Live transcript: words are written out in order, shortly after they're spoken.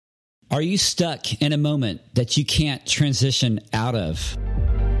Are you stuck in a moment that you can't transition out of?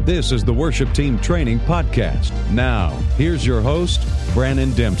 This is the Worship Team Training Podcast. Now, here's your host,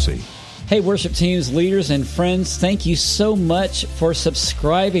 Brandon Dempsey. Hey, worship teams, leaders, and friends, thank you so much for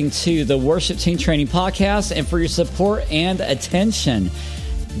subscribing to the Worship Team Training Podcast and for your support and attention.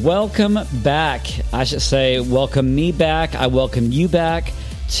 Welcome back. I should say, welcome me back. I welcome you back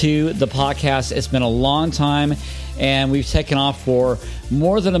to the podcast. It's been a long time, and we've taken off for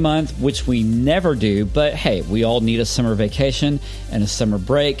more than a month, which we never do. But hey, we all need a summer vacation and a summer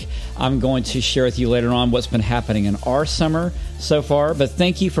break. I'm going to share with you later on what's been happening in our summer so far. But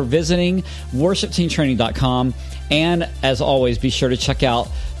thank you for visiting worshipteamtraining.com. And as always, be sure to check out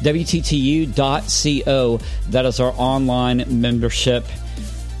WTTU.co. That is our online membership.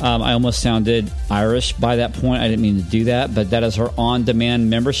 I almost sounded Irish by that point. I didn't mean to do that, but that is our on-demand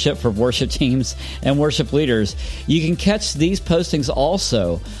membership for worship teams and worship leaders. You can catch these postings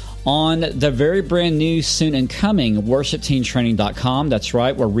also on the very brand new, soon and coming worshipteamtraining.com. That's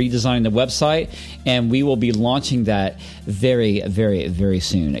right, we're redesigning the website, and we will be launching that very, very, very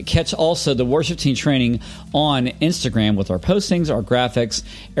soon. Catch also the Worship Team Training on Instagram with our postings, our graphics,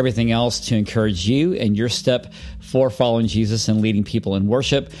 everything else to encourage you and your step for following Jesus and leading people in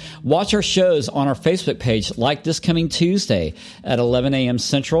worship. Watch our shows on our Facebook page, like this coming Tuesday at 11 a.m.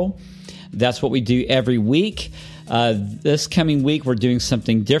 Central. That's what we do every week. This coming week, we're doing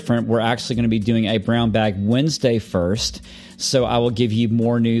something different. We're actually going to be doing a Brown Bag Wednesday first. So I will give you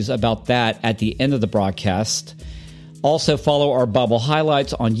more news about that at the end of the broadcast. Also, follow our Bible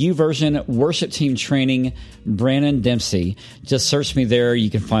highlights on YouVersion, Worship Team Training, Brandon Dempsey. Just search me there. You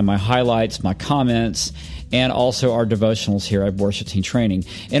can find my highlights, my comments, and also our devotionals here at Worship Team Training.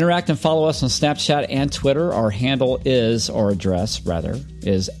 Interact and follow us on Snapchat and Twitter. Our handle is, or address rather,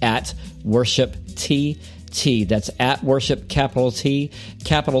 is at WorshipTT. That's at Worship, capital T,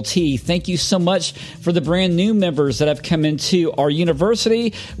 capital T. Thank you so much for the brand new members that have come into our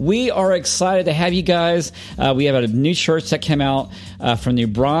university. We are excited to have you guys. We have a new church that came out from New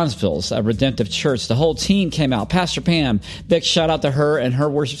Bronzeville's, a Redemptive Church. The whole team came out. Pastor Pam, big shout out to her and her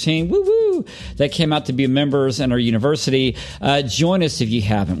worship team. Woo woo! That came out to be members in our university. Join us if you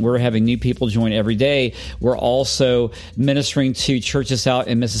haven't. We're having new people join every day. We're also ministering to churches out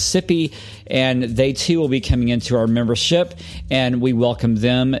in Mississippi, and they too will be coming into our membership, and we welcome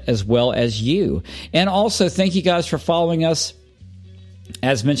them as well as you. And also, thank you guys for following us,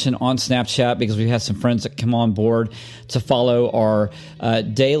 as mentioned, on Snapchat, because we've had some friends that come on board to follow our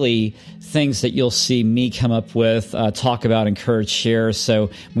daily things that you'll see me come up with, talk about, encourage, share. So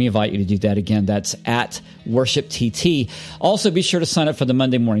we invite you to do that again. That's at WorshipTT. Also, be sure to sign up for the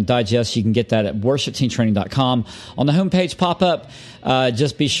Monday Morning Digest. You can get that at worshipteamtraining.com. On the homepage pop-up,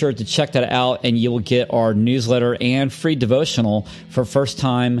 just be sure to check that out, and you will get our newsletter and free devotional for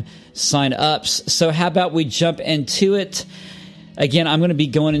first-time sign-ups. So how about we jump into it? Again, I'm going to be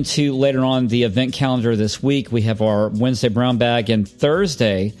going into later on the event calendar this week. We have our Wednesday Brown Bag, and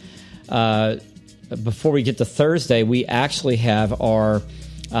Thursday, before we get to Thursday, we actually have our,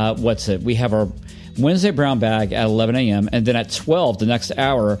 we have our Wednesday Brown Bag at 11 a.m., and then at 12, the next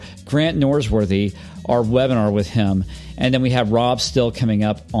hour, Grant Norsworthy, our webinar with him. And then we have Rob Still coming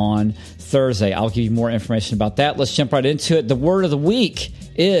up on Thursday. I'll give you more information about that. Let's jump right into it. The word of the week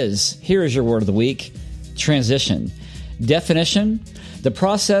is, here is your word of the week, transition. Definition: the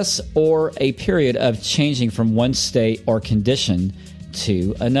process or a period of changing from one state or condition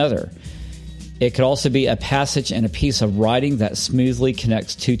to another. It could also be a passage in a piece of writing that smoothly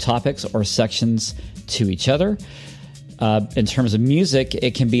connects two topics or sections to each other. In terms of music,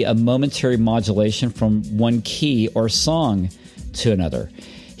 it can be a momentary modulation from one key or song to another.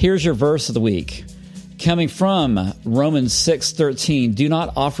 Here's your verse of the week. Coming from Romans 6:13, do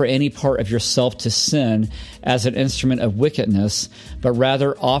not offer any part of yourself to sin as an instrument of wickedness, but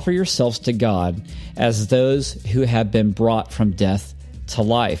rather offer yourselves to God as those who have been brought from death to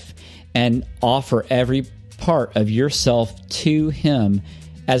life, and offer every part of yourself to Him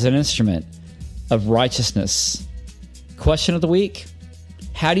as an instrument of righteousness. Question of the week: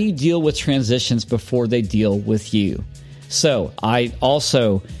 how do you deal with transitions before they deal with you? So I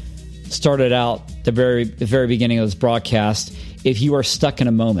also started out the very beginning of this broadcast, if you are stuck in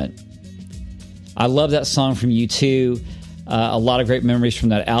a moment. I love that song from U2. A lot of great memories from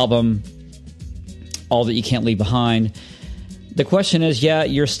that album, All That You Can't Leave Behind. The question is, yeah,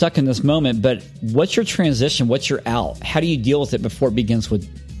 you're stuck in this moment, but what's your transition? What's your out? How do you deal with it before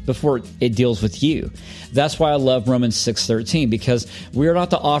it deals with you? That's why I love Romans 6:13, because we are not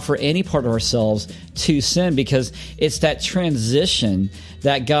to offer any part of ourselves to sin, because it's that transition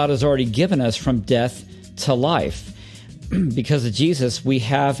that God has already given us from death to life. because of Jesus, we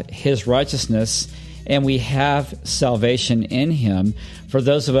have his righteousness and we have salvation in him. For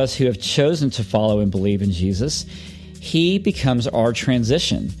those of us who have chosen to follow and believe in Jesus, he becomes our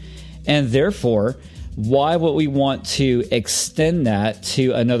transition. And therefore, why would we want to extend that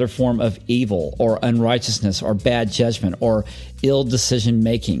to another form of evil or unrighteousness or bad judgment or ill decision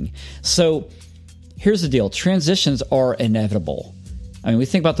making? So here's the deal. Transitions are inevitable. I mean, we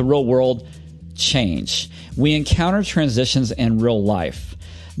think about the real world change. We encounter transitions in real life,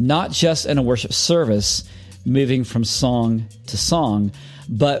 not just in a worship service, moving from song to song,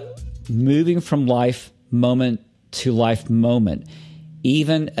 but moving from life moment to life moment,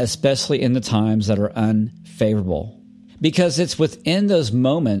 even especially in the times that are unfavorable. Because it's within those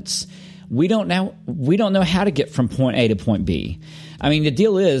moments we don't know how to get from point A to point B. I mean, the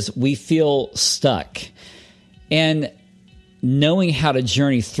deal is we feel stuck. And knowing how to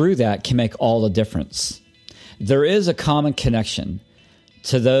journey through that can make all the difference. There is a common connection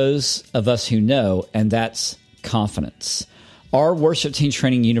to those of us who know, and that's confidence. Our Worship Team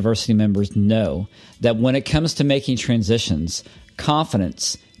Training University members know that when it comes to making transitions,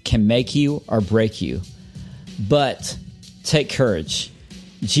 confidence can make you or break you. But take courage.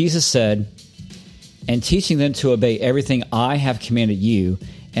 Jesus said, "And teaching them to obey everything I have commanded you,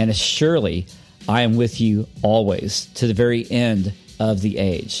 and surely I am with you always to the very end of the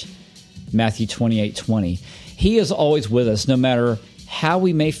age." Matthew 28:20. He is always with us, no matter how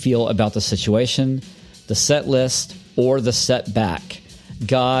we may feel about the situation, the set list, or the setback.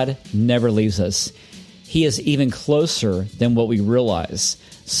 God never leaves us. He is even closer than what we realize.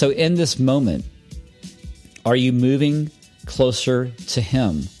 So in this moment, are you moving closer to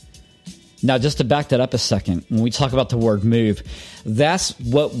him? Now, just to back that up a second, when we talk about the word move, that's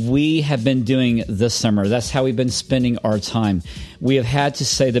what we have been doing this summer. That's how we've been spending our time. We have had to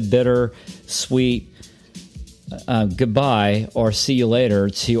say the bitter, sweet goodbye or see you later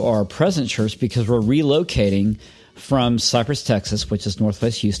to our present church because we're relocating from Cypress, Texas, which is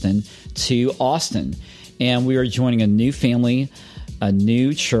northwest Houston, to Austin. And we are joining a new family, a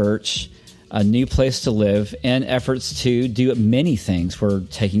new church, a new place to live, and efforts to do many things. We're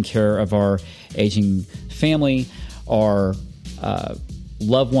taking care of our aging family, our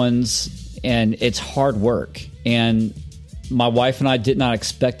loved ones, and it's hard work. And my wife and I did not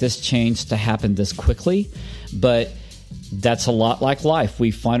expect this change to happen this quickly, but that's a lot like life.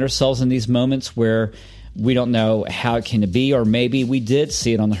 We find ourselves in these moments where we don't know how it came to be, or maybe we did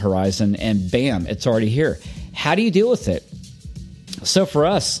see it on the horizon and bam, it's already here. How do you deal with it? So for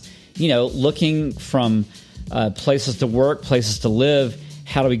us, looking from places to work, places to live,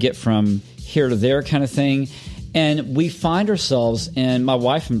 how do we get from here to there kind of thing? And we find ourselves, and my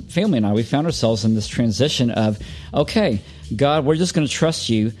wife and family and I, we found ourselves in this transition of, okay, God, we're just going to trust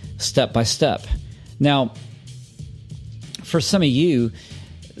you step by step. Now, for some of you,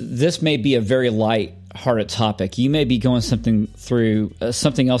 this may be a very light-hearted topic. You may be going through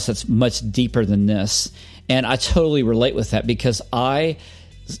something else that's much deeper than this. And I totally relate with that because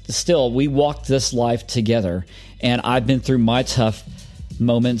we walked this life together, and I've been through my tough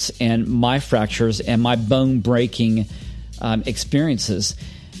moments and my fractures and my bone-breaking experiences.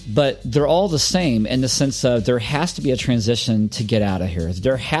 But they're all the same in the sense of there has to be a transition to get out of here.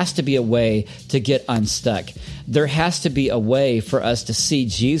 There has to be a way to get unstuck. There has to be a way for us to see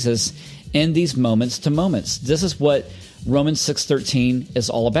Jesus in these moments to moments. This is what Romans 6:13 is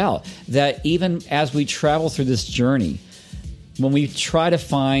all about. That even as we travel through this journey, when we try to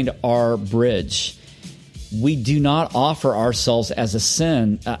find our bridge, we do not offer ourselves as a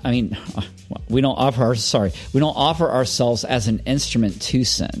sin. We don't offer ourselves as an instrument to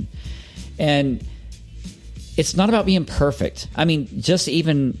sin. And it's not about being perfect. I mean, just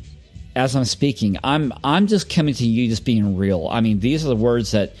even as I'm speaking, I'm just coming to you just being real. I mean, these are the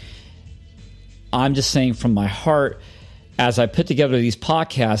words that I'm just saying from my heart. As I put together these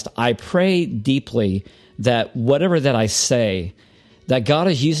podcasts, I pray deeply that whatever that I say, that God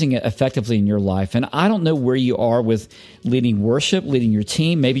is using it effectively in your life. And I don't know where you are with leading worship, leading your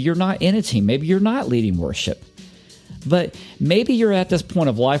team. Maybe you're not in a team. Maybe you're not leading worship. But maybe you're at this point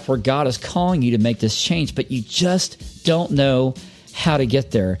of life where God is calling you to make this change, but you just don't know how to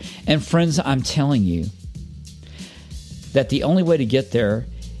get there. And friends, I'm telling you that the only way to get there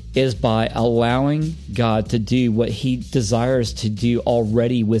is by allowing God to do what he desires to do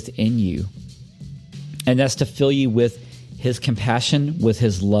already within you. And that's to fill you with his compassion, with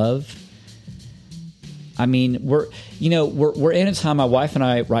his love. I mean, we're in a time, my wife and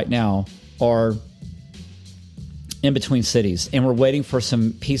I right now are in between cities, and we're waiting for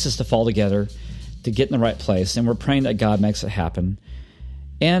some pieces to fall together to get in the right place, and we're praying that God makes it happen.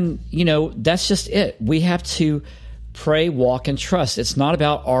 And, that's just it. We have to pray, walk, and trust. It's not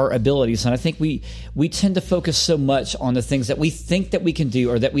about our abilities. And I think we tend to focus so much on the things that we think that we can do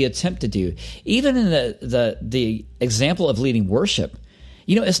or that we attempt to do. Even in the example of leading worship,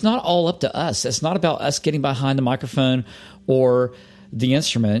 it's not all up to us. It's not about us getting behind the microphone or the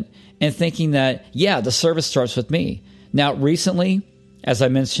instrument and thinking that, the service starts with me. Now, recently, as I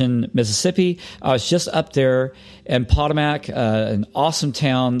mentioned, Mississippi, I was just up there in Potomac, an awesome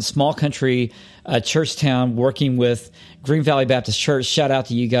town, small country church town, working with Green Valley Baptist Church. Shout out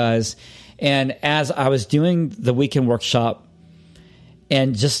to you guys. And as I was doing the weekend workshop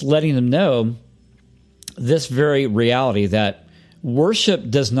and just letting them know this very reality that worship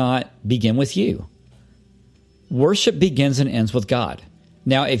does not begin with you. Worship begins and ends with God.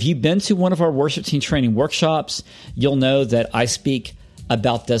 Now, if you've been to one of our worship team training workshops, you'll know that I speak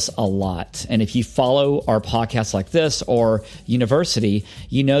about this a lot. And if you follow our podcasts like this or University,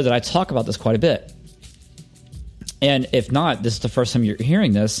 you know that I talk about this quite a bit. And if not, this is the first time you're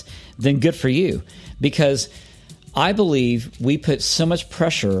hearing this, then good for you. Because I believe we put so much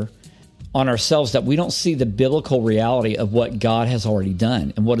pressure on ourselves that we don't see the biblical reality of what God has already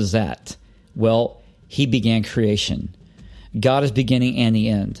done. And what is that? Well, He began creation. God is beginning and the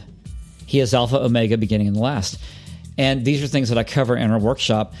end. He is Alpha, Omega, beginning and the last. And these are things that I cover in our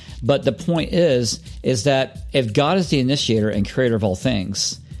workshop. But the point is that if God is the initiator and creator of all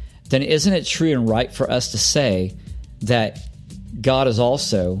things, then isn't it true and right for us to say that God is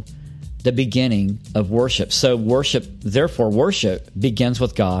also the beginning of worship? So worship begins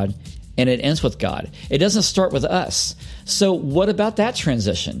with God and it ends with God. It doesn't start with us. So what about that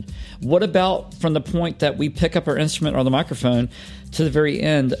transition? What about from the point that we pick up our instrument or the microphone to the very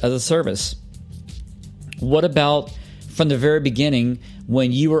end of the service? What about from the very beginning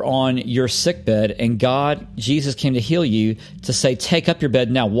when you were on your sick bed and Jesus came to heal you to say, take up your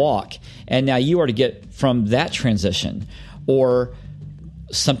bed, now walk. And now you are to get from that transition or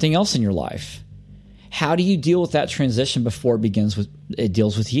something else in your life. How do you deal with that transition before it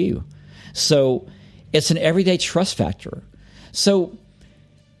deals with you? So it's an everyday trust factor. So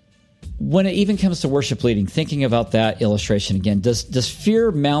when it even comes to worship leading, thinking about that illustration again, does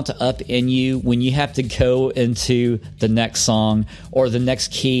fear mount up in you when you have to go into the next song or the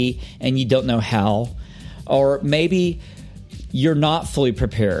next key and you don't know how? Or maybe you're not fully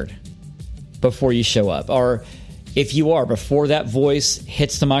prepared before you show up. Or if you are, before that voice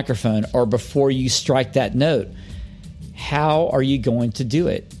hits the microphone or before you strike that note, how are you going to do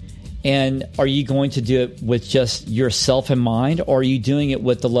it? And are you going to do it with just yourself in mind, or are you doing it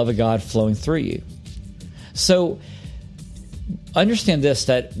with the love of God flowing through you? So understand this,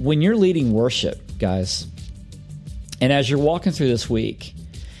 that when you're leading worship, guys, and as you're walking through this week,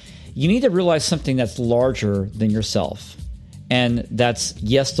 you need to realize something that's larger than yourself. And that's,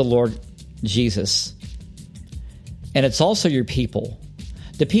 yes, the Lord Jesus. And it's also your people,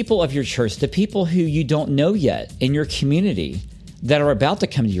 the people of your church, the people who you don't know yet in your community that are about to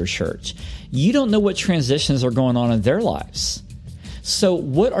come to your church. You don't know what transitions are going on in their lives. So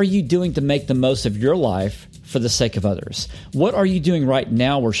what are you doing to make the most of your life for the sake of others? What are you doing right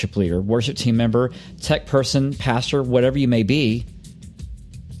now, worship leader, worship team member, tech person, pastor, whatever you may be?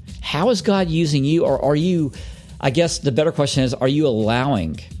 How is God using you? Or are you, I guess the better question is, are you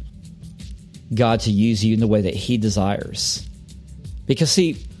allowing God to use you in the way that He desires? Because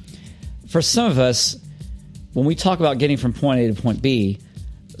see, for some of us, when we talk about getting from point A to point B,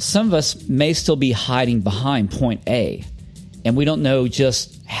 some of us may still be hiding behind point A, and we don't know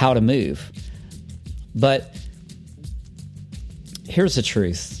just how to move. But here's the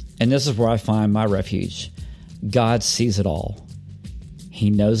truth, and this is where I find my refuge. God sees it all. He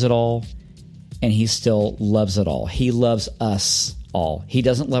knows it all, and He still loves it all. He loves us all. He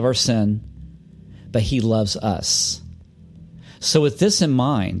doesn't love our sin, but He loves us. So with this in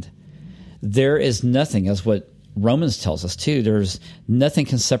mind, there is nothing, as what Romans tells us too, there's nothing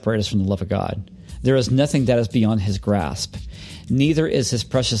can separate us from the love of God. There is nothing that is beyond His grasp. Neither is His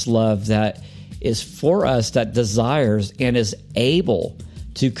precious love that is for us, that desires and is able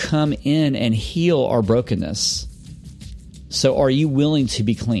to come in and heal our brokenness. So are you willing to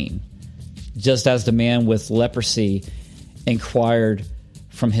be clean? Just as the man with leprosy inquired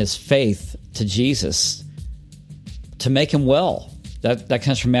from his faith to Jesus to make him well. That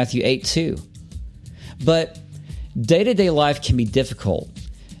comes from Matthew 8:2. But day-to-day life can be difficult.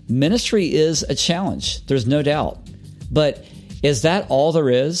 Ministry is a challenge, there's no doubt. But is that all there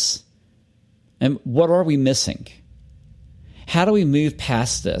is? And what are we missing? How do we move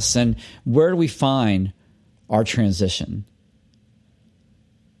past this? And where do we find our transition?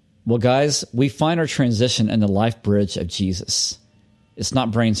 Well, guys, we find our transition in the life bridge of Jesus. It's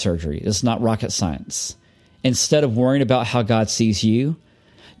not brain surgery. It's not rocket science. instead of worrying about how God sees you,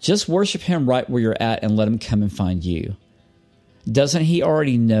 just worship him right where you're at and let him come and find you. Doesn't he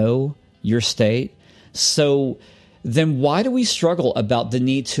already know your state? So then why do we struggle about the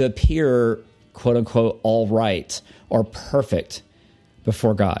need to appear, quote unquote, all right or perfect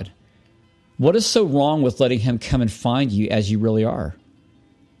before God? What is so wrong with letting him come and find you as you really are?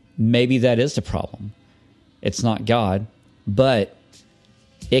 Maybe that is the problem. It's not God, but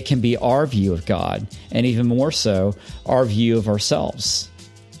it can be our view of God, and even more so, our view of ourselves.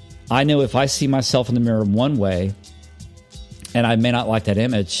 I know if I see myself in the mirror one way, and I may not like that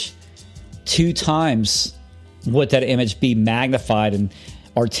image, 2 times would that image be magnified,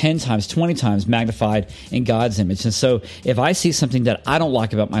 or 10 times, 20 times magnified in God's image. And so if I see something that I don't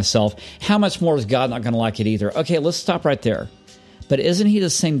like about myself, how much more is God not going to like it either? Okay, let's stop right there. But isn't he the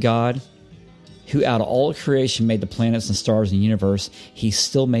same God who out of all creation made the planets and stars and the universe? He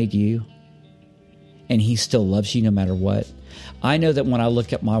still made you, and he still loves you no matter what. I know that when I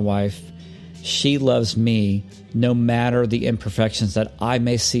look at my wife, she loves me no matter the imperfections that I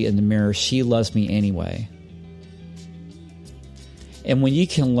may see in the mirror. She loves me anyway. And when you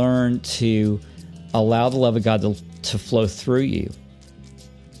can learn to allow the love of God to flow through you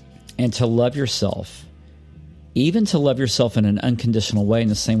and to love yourself, even to love yourself in an unconditional way, in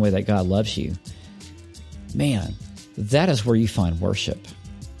the same way that God loves you, man, that is where you find worship.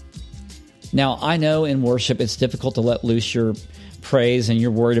 Now, I know in worship it's difficult to let loose your praise, and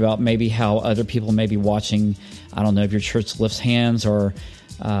you're worried about maybe how other people may be watching. I don't know if your church lifts hands or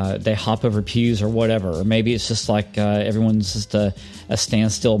they hop over pews or whatever. Or maybe it's just like everyone's just a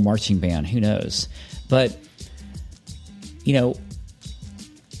standstill marching band. Who knows? But,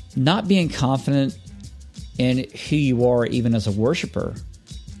 not being confident in who you are, even as a worshiper,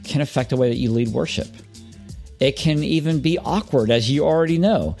 can affect the way that you lead worship. It can even be awkward, as you already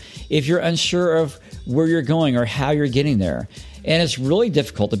know, if you're unsure of where you're going or how you're getting there. And it's really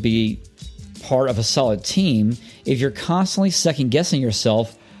difficult to be part of a solid team if you're constantly second-guessing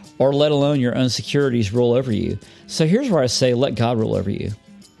yourself, or let alone your own insecurities rule over you. So here's where I say, let God rule over you.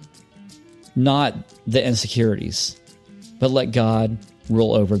 Not the insecurities, but let God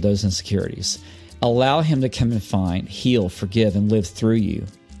rule over those insecurities. Allow him to come and find, heal, forgive, and live through you.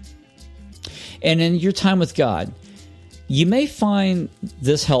 And in your time with God, you may find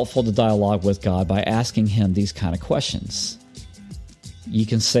this helpful to dialogue with God by asking him these kind of questions. You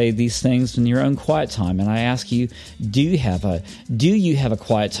can say these things in your own quiet time. And I ask you, do you have a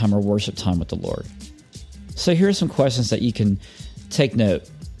quiet time or worship time with the Lord? So here are some questions that you can take note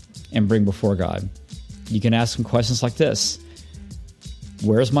and bring before God. You can ask some questions like this.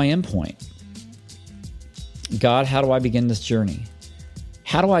 Where's my endpoint? God, how do I begin this journey?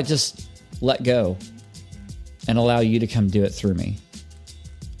 How do I just let go and allow you to come do it through me?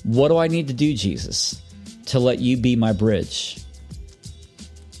 What do I need to do, Jesus, to let you be my bridge?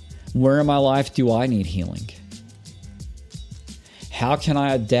 Where in my life do I need healing? How can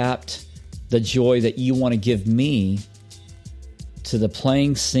I adapt the joy that you want to give me to the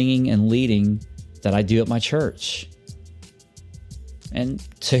playing, singing, and leading that I do at my church? And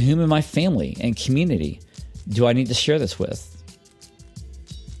to whom in my family and community do I need to share this with?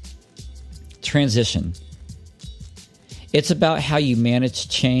 Transition. It's about how you manage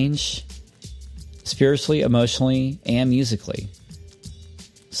change spiritually, emotionally, and musically.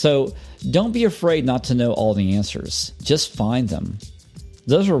 So don't be afraid not to know all the answers. Just find them.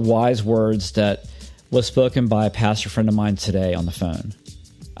 Those are wise words that was spoken by a pastor friend of mine today on the phone.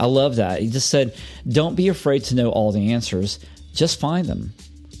 I love that. He just said, don't be afraid to know all the answers. Just find them.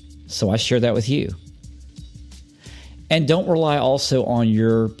 So I share that with you. And don't rely also on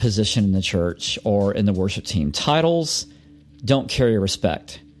your position in the church or in the worship team. Titles don't carry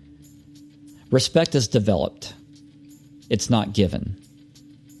respect. Respect is developed. It's not given.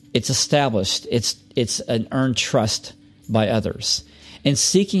 It's established. It's an earned trust by others. And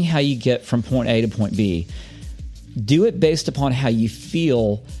seeking how you get from point A to point B, do it based upon how you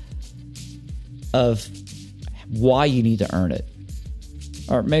feel of why you need to earn it.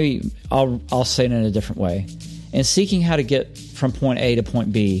 Or maybe I'll say it in a different way. And seeking how to get from point A to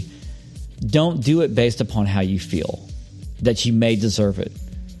point B, don't do it based upon how you feel that you may deserve it,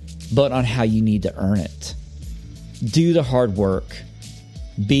 but on how you need to earn it. Do the hard work.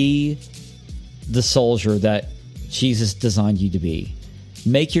 Be the soldier that Jesus designed you to be.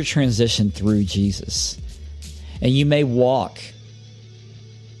 Make your transition through Jesus. And you may walk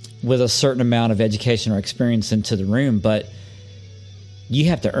with a certain amount of education or experience into the room, but you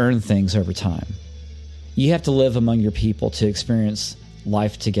have to earn things over time. You have to live among your people to experience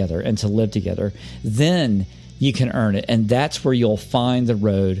life together and to live together. Then you can earn it. And that's where you'll find the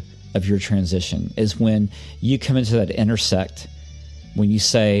road of your transition is when you come into that intersect, when you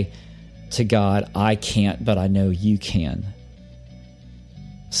say to God, I can't, but I know you can.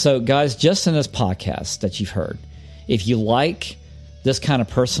 So guys, just in this podcast that you've heard, if you like this kind of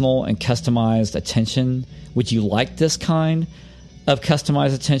personal and customized attention, would you like this kind of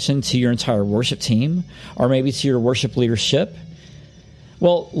customized attention to your entire worship team or maybe to your worship leadership?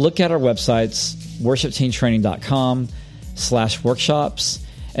 Well, look at our websites, worshipteamtraining.com/workshops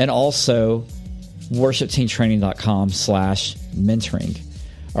and also worshipteamtraining.com/mentoring.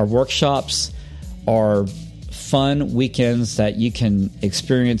 Our workshops are fun weekends that you can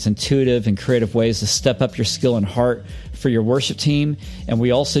experience intuitive and creative ways to step up your skill and heart for your worship team. And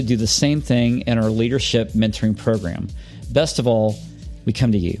we also do the same thing in our leadership mentoring program. Best of all, we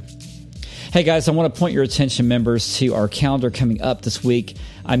come to you. Hey guys, I want to point your attention, members, to our calendar coming up this week.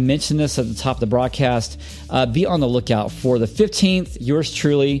 I mentioned this at the top of the broadcast. Be on the lookout for the 15th. Yours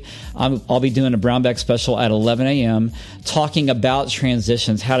truly, I'll be doing a Brownback special at 11 a.m. talking about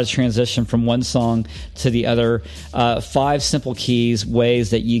transitions, how to transition from one song to the other, 5 simple keys, ways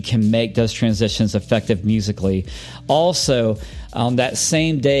that you can make those transitions effective musically. Also, on that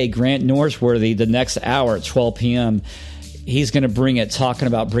same day, Grant Norsworthy, the next hour at 12 p.m., he's going to bring it, talking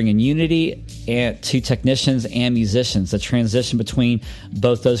about bringing unity to technicians and musicians, the transition between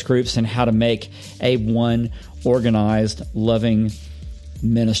both those groups and how to make a one organized, loving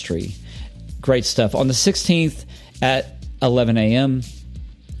ministry. Great stuff. On the 16th at 11 a.m.,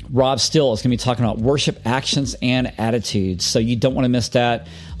 Rob Still is going to be talking about worship actions and attitudes. So you don't want to miss that.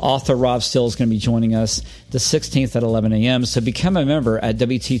 Author Rob Still is going to be joining us the 16th at 11 a.m. So become a member at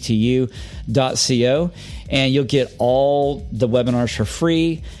WTTU.co, and you'll get all the webinars for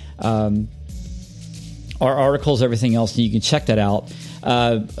free, our articles, everything else, and you can check that out.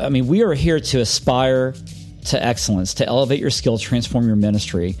 We are here to aspire to excellence, to elevate your skill, transform your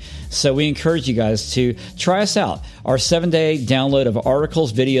ministry. So we encourage you guys to try us out. Our 7-day download of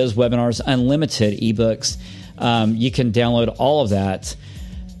articles, videos, webinars, unlimited ebooks. You can download all of that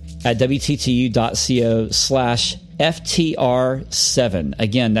at WTTU.co/FTR7.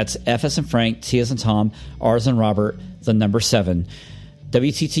 Again, that's F as in Frank, T as in Tom, R as in Robert, the number 7.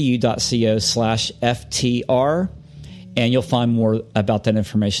 WTTU.co/FTR. And you'll find more about that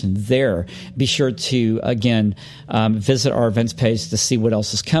information there. Be sure to, again, visit our events page to see what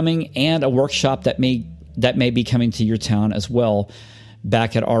else is coming, and a workshop that may be coming to your town as well,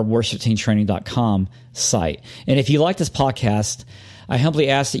 back at our worshipteamtraining.com site. And if you like this podcast, I humbly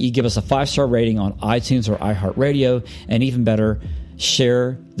ask that you give us a 5-star rating on iTunes or iHeartRadio, and even better,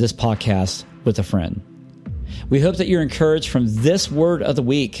 share this podcast with a friend. We hope that you're encouraged from this word of the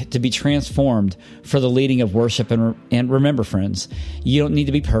week to be transformed for the leading of worship. And remember, friends, you don't need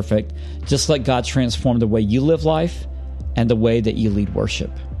to be perfect. Just let God transform the way you live life and the way that you lead worship.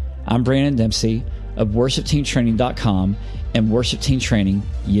 I'm Brandon Dempsey of worshipteamtraining.com and Worship Team Training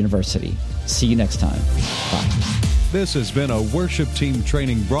University. See you next time. Bye. This has been a Worship Team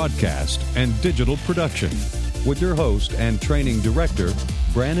Training broadcast and digital production with your host and training director,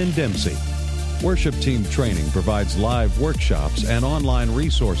 Brandon Dempsey. Worship Team Training provides live workshops and online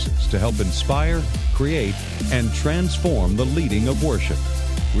resources to help inspire, create, and transform the leading of worship.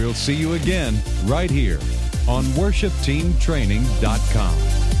 We'll see you again right here on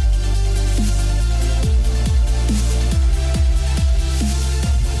worshipteamtraining.com.